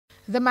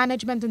The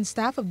management and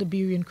staff of the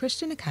Berean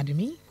Christian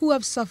Academy, who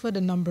have suffered a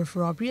number of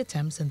robbery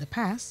attempts in the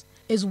past,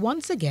 is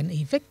once again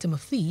a victim of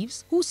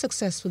thieves who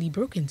successfully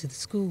broke into the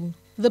school.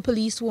 The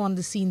police were on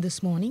the scene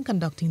this morning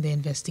conducting their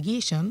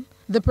investigation.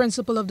 The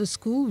principal of the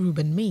school,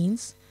 Reuben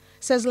Maines,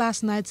 says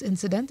last night's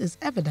incident is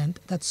evident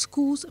that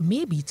schools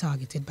may be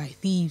targeted by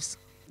thieves.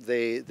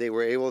 They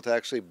were able to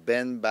actually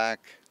bend back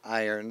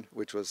iron,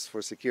 which was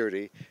for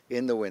security,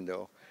 in the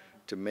window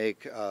to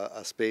make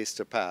a space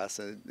to pass,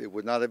 and it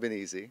would not have been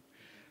easy.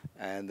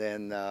 And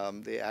then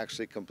they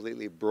actually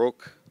completely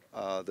broke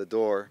the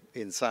door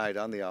inside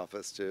on the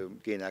office to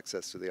gain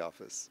access to the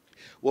office.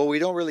 Well, we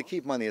don't really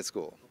keep money at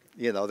school.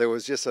 You know, there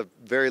was just a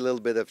very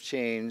little bit of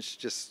change,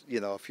 just, you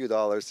know, a few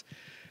dollars.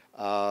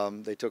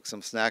 They took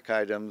some snack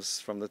items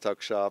from the tuck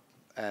shop,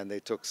 and they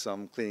took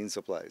some cleaning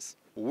supplies.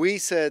 We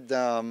said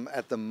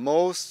at the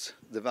most,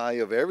 the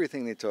value of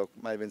everything they took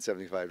might have been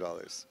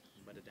 $75.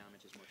 But the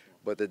damage is much more.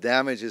 But the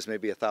damage is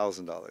maybe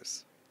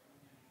 $1,000.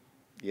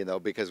 You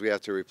know, because we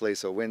have to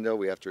replace a window,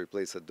 we have to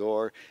replace a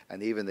door,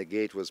 and even the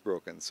gate was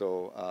broken.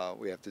 So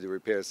we have to do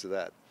repairs to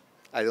that.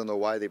 I don't know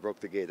why they broke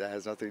the gate. That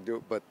has nothing to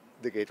do, but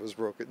the gate was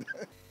broken.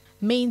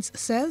 Maines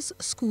says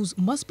schools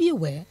must be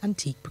aware and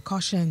take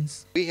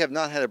precautions. We have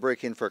not had a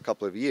break-in for a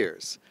couple of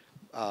years,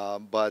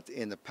 but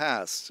in the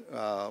past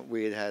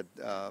we had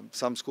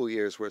some school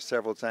years where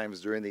several times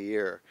during the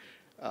year,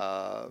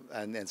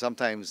 and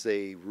sometimes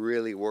they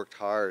really worked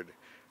hard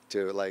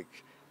to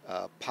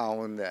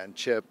pound and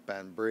chip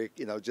and break,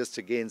 you know, just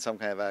to gain some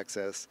kind of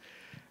access.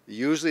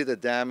 Usually the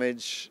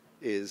damage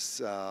is,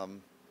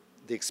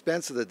 the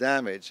expense of the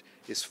damage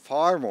is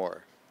far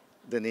more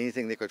than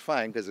anything they could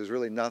find because there's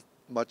really not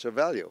much of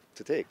value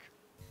to take.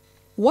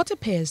 What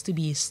appears to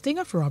be a sting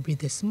of robbery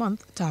this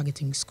month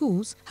targeting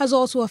schools has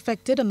also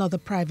affected another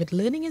private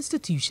learning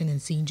institution in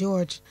St.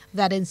 George.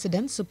 That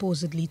incident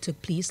supposedly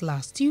took place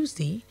last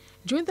Tuesday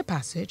during the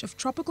passage of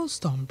Tropical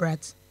Storm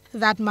Brett.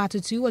 That matter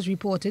too was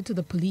reported to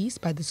the police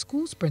by the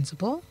school's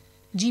principal.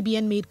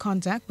 GBN made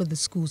contact with the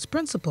school's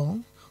principal,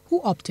 who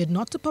opted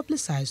not to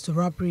publicize the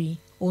robbery,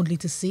 only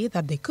to say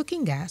that their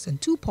cooking gas and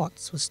 2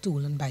 pots were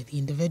stolen by the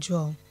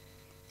individual.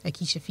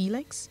 Akeisha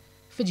Felix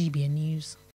for GBN News.